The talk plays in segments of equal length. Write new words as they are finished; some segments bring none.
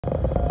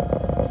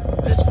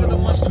This for the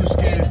ones too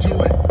scared to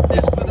do it.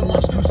 This for the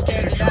ones too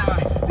scared to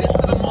try. This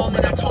for the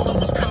moment I told them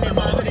was coming.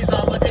 My hoodies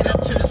all looking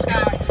up to the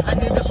sky. I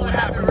knew this would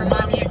happen.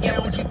 Remind me again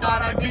what you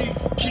thought I'd be.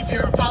 Keep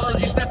your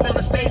apologies. Step on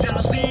the stage. I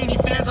don't see any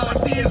fans. All I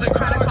see is a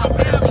crowd of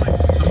my family.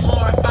 The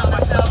more I found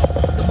myself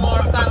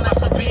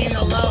being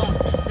alone.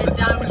 The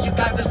diamonds you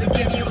got doesn't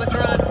give you a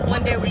throne.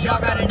 One day we all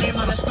got a name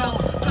on a stone.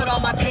 Put all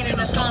my pain in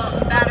a song.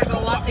 I'm about to go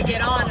off to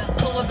get on.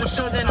 Pull up a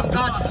show, then I'm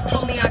gone.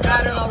 Told me I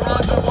got it all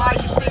wrong, but why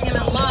you singing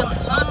along?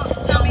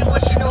 Tell me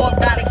what you know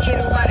about a kid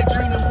who had a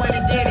dream and went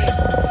and did it.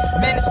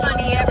 Man, it's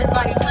funny,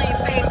 everybody playing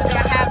safe till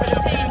I have an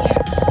opinion.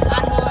 I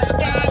know a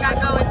thing, I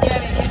go and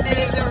get it. If it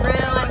isn't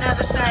real, I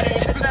never said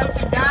it. If it's up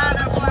to God,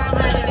 that's where I'm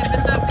headed. If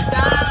it's up to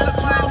God, that's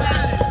where I'm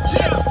headed.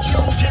 Yeah, you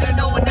don't get it,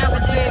 no one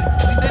ever did.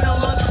 We've been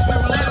alone since we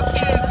were little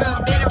kids, and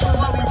I'm bitter for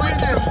what we went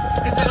through.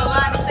 Is it a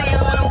lie to say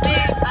a little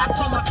bit? I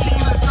told my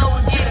team, let's go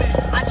and get it.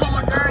 I told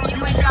my girl, you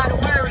ain't gotta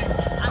worry.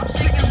 I'm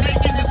sick of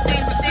making the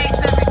same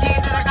mistakes every day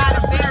that I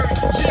gotta bear it.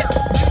 Yeah,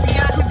 maybe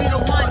I could be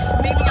the one.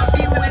 Maybe I'll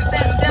be when it's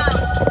said and done.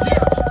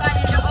 Yeah,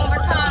 fighting to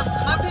overcome.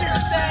 My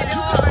peers said it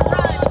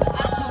overrun.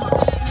 I told my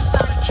pain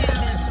inside a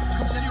canvas.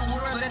 Come see a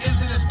world that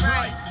isn't as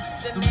bright.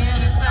 The man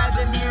inside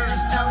the mirror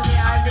is telling me